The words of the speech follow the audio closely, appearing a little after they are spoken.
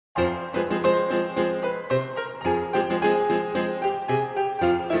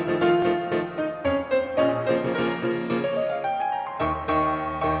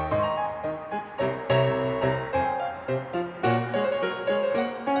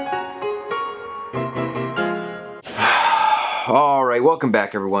Alright, welcome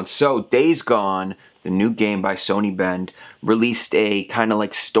back everyone. So, Days Gone, the new game by Sony Bend, released a kind of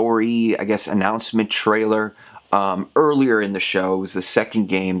like story, I guess, announcement trailer earlier in the show. It was the second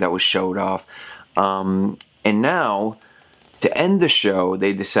game that was showed off. And now, to end the show,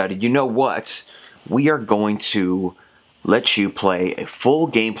 they decided, you know what? We are going to let you play a full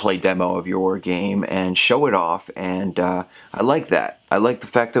gameplay demo of your game and show it off, and I like that. I like the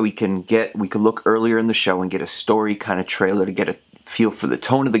fact that we can look earlier in the show and get a story kind of trailer to get a feel for the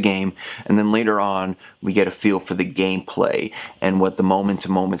tone of the game, and then later on we get a feel for the gameplay and what the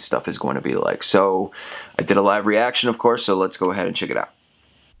moment-to-moment stuff is going to be like. So I did a live reaction, of course, so let's go ahead and check it out.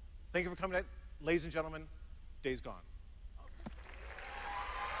 Thank you for coming, ladies and gentlemen. Days Gone.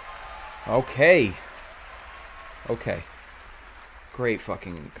 Okay. Great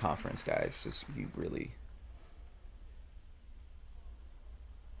fucking conference, guys. Just be really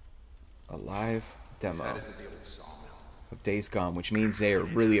a live demo of Days Gone, which means they are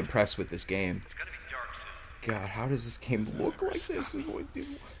really impressed with this game. God, how does this game look like this?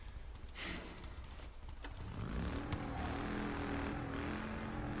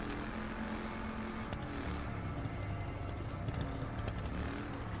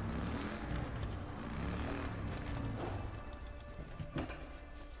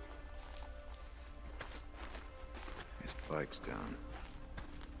 Bike's down.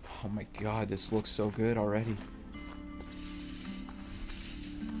 Oh my god, this looks so good already.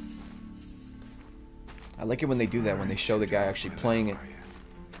 I like it when they do that, when they show the guy actually playing it.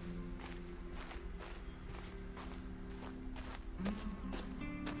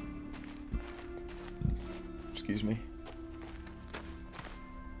 Excuse me.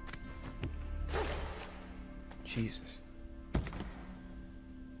 Jesus.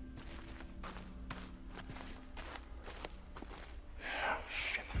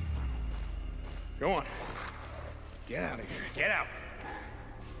 Go on. Get out of here. Get out.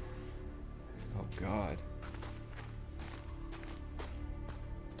 Oh god.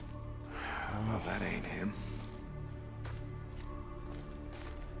 Oh, that ain't him.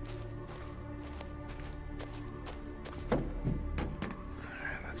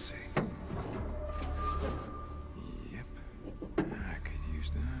 Alright, let's see. Yep. I could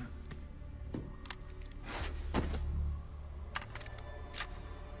use that.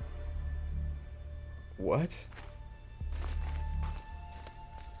 What?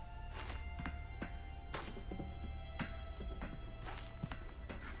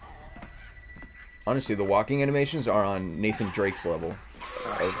 Honestly, the walking animations are on Nathan Drake's level.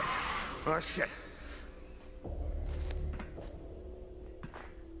 Oh shit.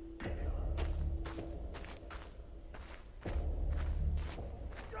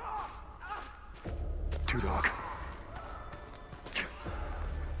 Two Dog.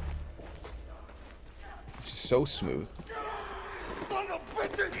 It's just so smooth.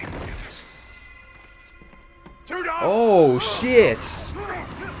 Two Dog. Oh shit!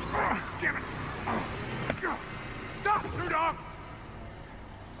 Damn it. Stop, Two Dog.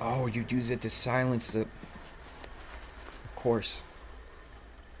 Oh, you use it to silence the... Of course.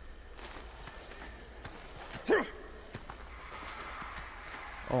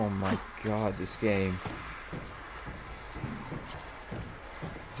 Oh my god, this game.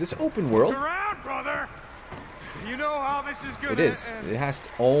 Is this open world? Around, brother. You know how this is gonna It is. It has to...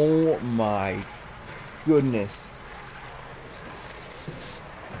 Oh my goodness.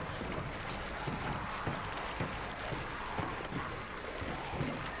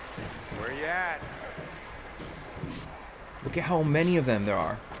 Where you at? Look at how many of them there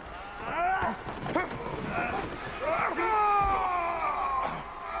are.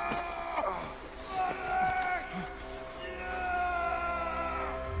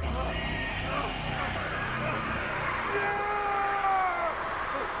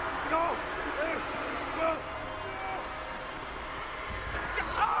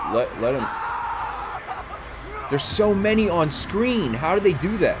 Let him. There's so many on screen. How do they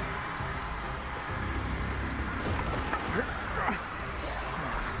do that?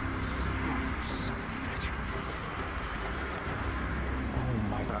 Oh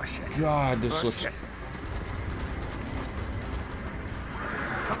my god, this looks...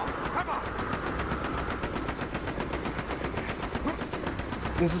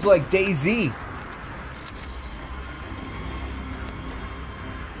 This is like DayZ.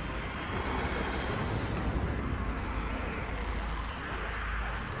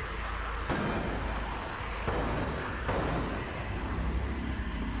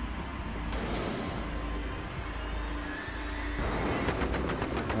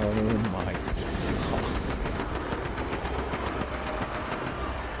 Oh my god.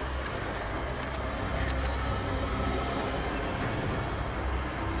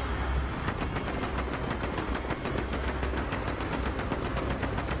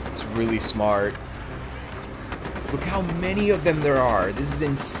 really smart. Look how many of them there are. This is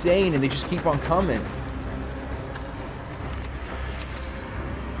insane, and they just keep on coming.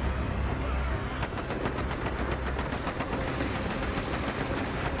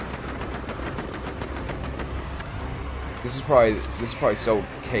 This is probably so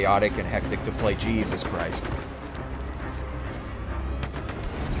chaotic and hectic to play. Jesus Christ.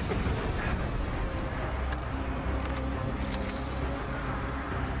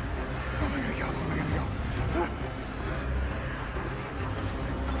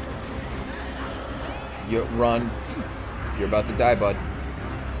 You run. You're about to die, bud.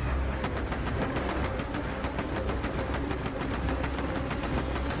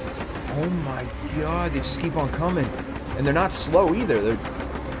 Oh my god, they just keep on coming. And they're not slow either. They're...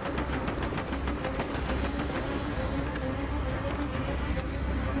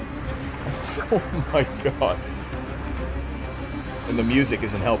 Oh my god. And the music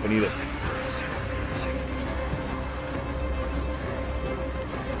isn't helping either.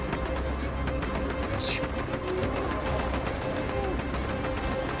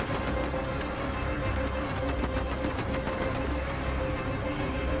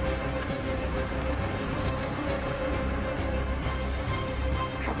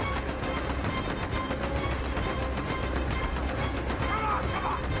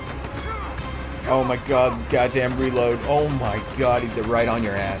 Oh my god, goddamn reload. Oh my god, they're right on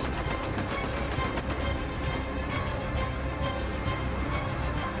your ass.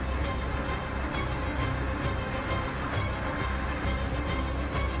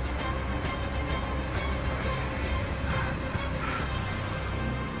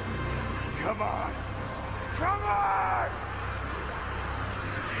 Come on! Come on!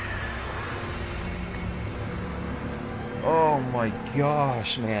 Oh my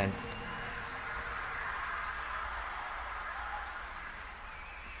gosh, man.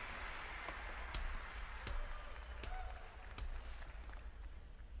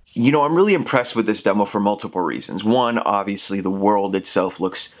 You know, I'm really impressed with this demo for multiple reasons. One, obviously, the world itself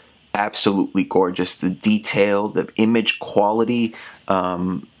looks absolutely gorgeous. The detail, the image quality,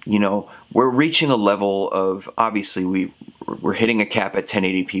 you know, we're reaching a level of, obviously, we're hitting a cap at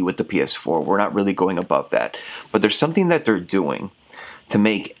 1080p with the PS4. We're not really going above that. But there's something that they're doing to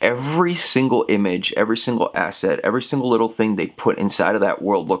make every single image, every single asset, every single little thing they put inside of that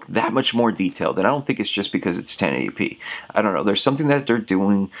world look that much more detailed. And I don't think it's just because it's 1080p. I don't know. There's something that they're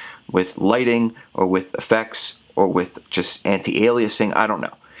doing with lighting or with effects or with just anti-aliasing. I don't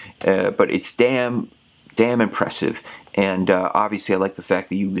know. But it's damn impressive. And obviously I like the fact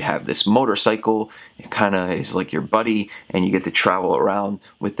that you have this motorcycle. It kind of is like your buddy and you get to travel around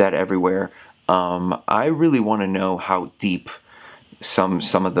with that everywhere. I really want to know how deep some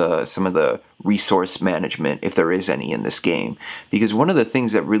of the resource management, if there is any in this game, because one of the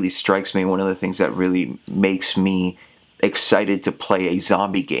things that really strikes me, one of the things that really makes me excited to play a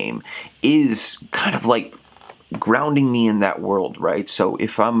zombie game is kind of like grounding me in that world, right? So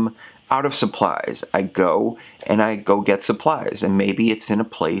if I'm out of supplies, I go get supplies, and maybe it's in a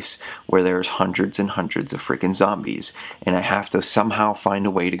place where there's hundreds and hundreds of freaking zombies, and I have to somehow find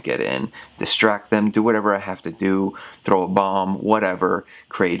a way to get in, distract them, do whatever I have to do, throw a bomb, whatever,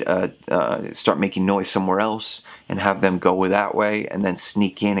 start making noise somewhere else, and have them go that way, and then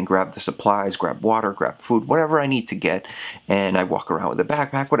sneak in and grab the supplies, grab water, grab food, whatever I need to get, and I walk around with a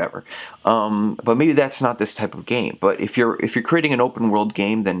backpack, whatever. But maybe that's not this type of game. But if you're creating an open world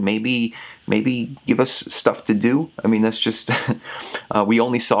game, then maybe give us stuff to do. I mean, that's just we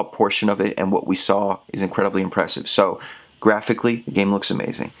only saw a portion of it, and what we saw is incredibly impressive. So graphically, the game looks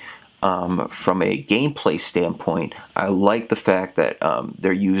amazing. From a gameplay standpoint, I like the fact that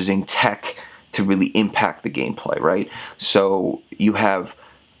they're using tech to really impact the gameplay, right? So you have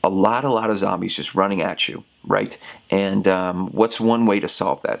a lot of zombies just running at you, right? And what's one way to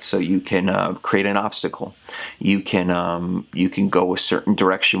solve that? So you can create an obstacle. You can go a certain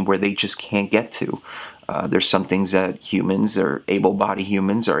direction where they just can't get to. There's some things that humans, or able-bodied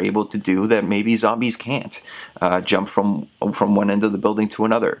humans, are able to do that maybe zombies can't. Jump from one end of the building to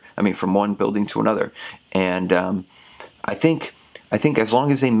another. I mean, from one building to another. And I think as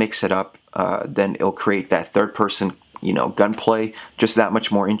long as they mix it up, then it'll create that third-person, gunplay just that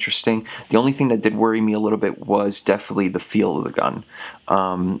much more interesting. The only thing that did worry me a little bit was definitely the feel of the gun.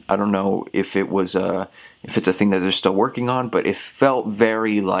 I don't know if it's a thing that they're still working on, but it felt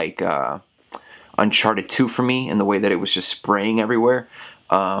very like Uncharted 2 for me, in the way that it was just spraying everywhere.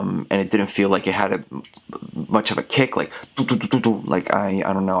 And it didn't feel like it had much of a kick, like I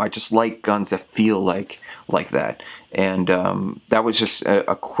don't know. I just like guns that feel like that. And that was just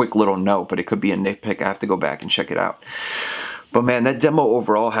a quick little note, but it could be a nitpick. I have to go back and check it out. But man, that demo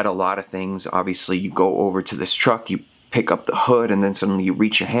overall had a lot of things. Obviously, you go over to this truck, you pick up the hood, and then suddenly you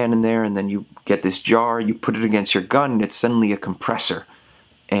reach your hand in there, and then you get this jar, you put it against your gun, and it's suddenly a compressor.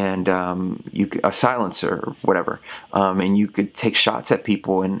 And a silencer or whatever, and you could take shots at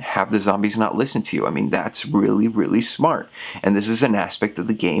people and have the zombies not listen to you. I mean, that's really, really smart. And this is an aspect of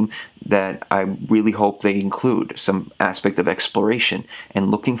the game that I really hope they include, some aspect of exploration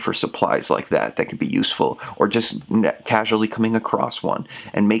and looking for supplies like that could be useful, or just casually coming across one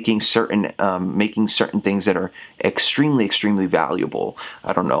and making certain things that are extremely, extremely valuable.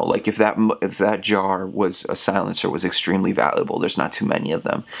 I don't know, like if that jar was a silencer, was extremely valuable, there's not too many of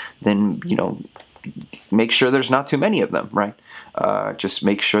them, then, you know, make sure there's not too many of them, right? Just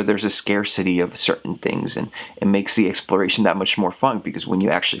make sure there's a scarcity of certain things, and it makes the exploration that much more fun, because when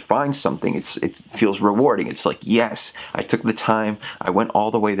you actually find something, it feels rewarding. It's like, yes, I took the time, I went all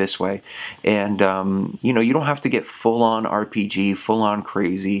the way this way. And you know, you don't have to get full-on RPG, full-on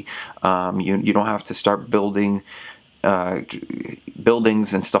crazy. You don't have to start building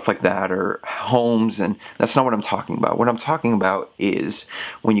buildings and stuff like that, or homes, and that's not what I'm talking about. What I'm talking about is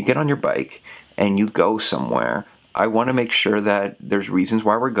when you get on your bike and you go somewhere, I want to make sure that there's reasons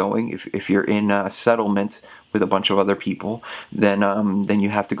why we're going. If you're in a settlement with a bunch of other people, then you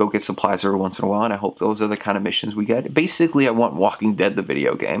have to go get supplies every once in a while, and I hope those are the kind of missions we get. Basically, I want Walking Dead the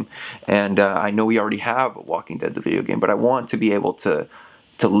video game, and I know we already have Walking Dead the video game, but I want to be able to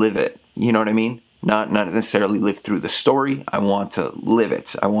live it. You know what I mean? Not necessarily live through the story. I want to live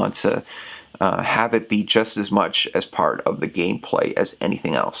it. I want to have it be just as much as part of the gameplay as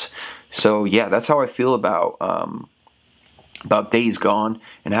anything else. So yeah, that's how I feel about Days Gone,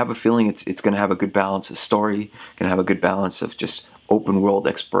 and I have a feeling it's going to have a good balance of story, going to have a good balance of just open world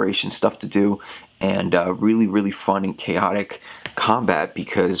exploration stuff to do, and really, really fun and chaotic combat,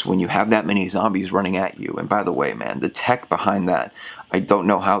 because when you have that many zombies running at you, and by the way, man, the tech behind that, I don't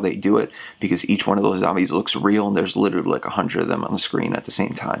know how they do it, because each one of those zombies looks real, and there's literally like 100 of them on the screen at the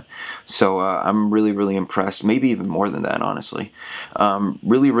same time. So I'm really, really impressed, maybe even more than that, honestly.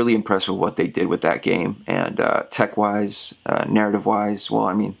 Really, really impressed with what they did with that game, and tech-wise, narrative-wise, well,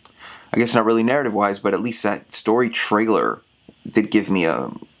 I mean, I guess not really narrative-wise, but at least that story trailer did give me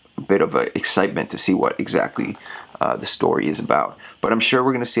a bit of excitement to see what exactly the story is about. But I'm sure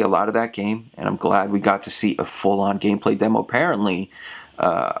we're going to see a lot of that game, and I'm glad we got to see a full-on gameplay demo. Apparently,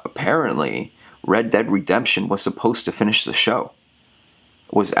 Red Dead Redemption was supposed to finish the show.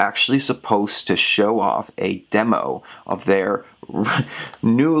 Was actually supposed to show off a demo of their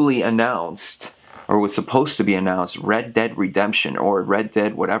newly announced, or was supposed to be announced, Red Dead Redemption, or Red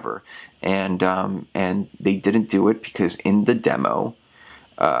Dead whatever, and they didn't do it because in the demo,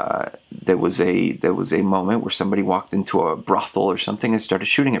 there was a moment where somebody walked into a brothel or something and started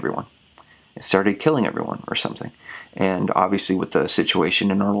shooting everyone. It started killing everyone or something. And obviously with the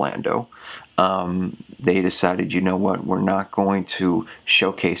situation in Orlando, they decided, you know what, we're not going to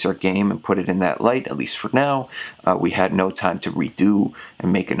showcase our game and put it in that light, at least for now. We had no time to redo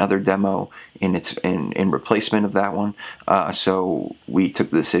and make another demo in replacement of that one. So we took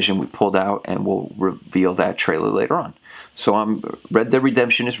the decision, we pulled out, and we'll reveal that trailer later on. So Red Dead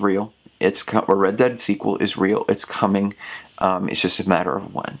Redemption is real. A Red Dead sequel is real. It's coming. It's just a matter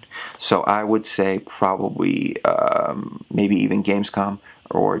of when. So I would say probably maybe even Gamescom,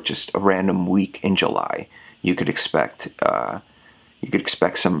 or just a random week in July. You could expect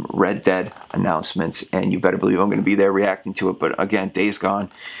some Red Dead announcements, and you better believe I'm going to be there reacting to it. But again, Days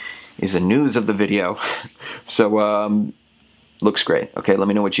Gone is the news of the video. So looks great. Okay, let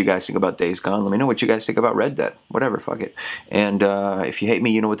me know what you guys think about Days Gone. Let me know what you guys think about Red Dead. Whatever, fuck it. And if you hate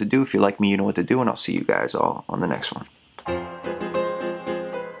me, you know what to do. If you like me, you know what to do. And I'll see you guys all on the next one.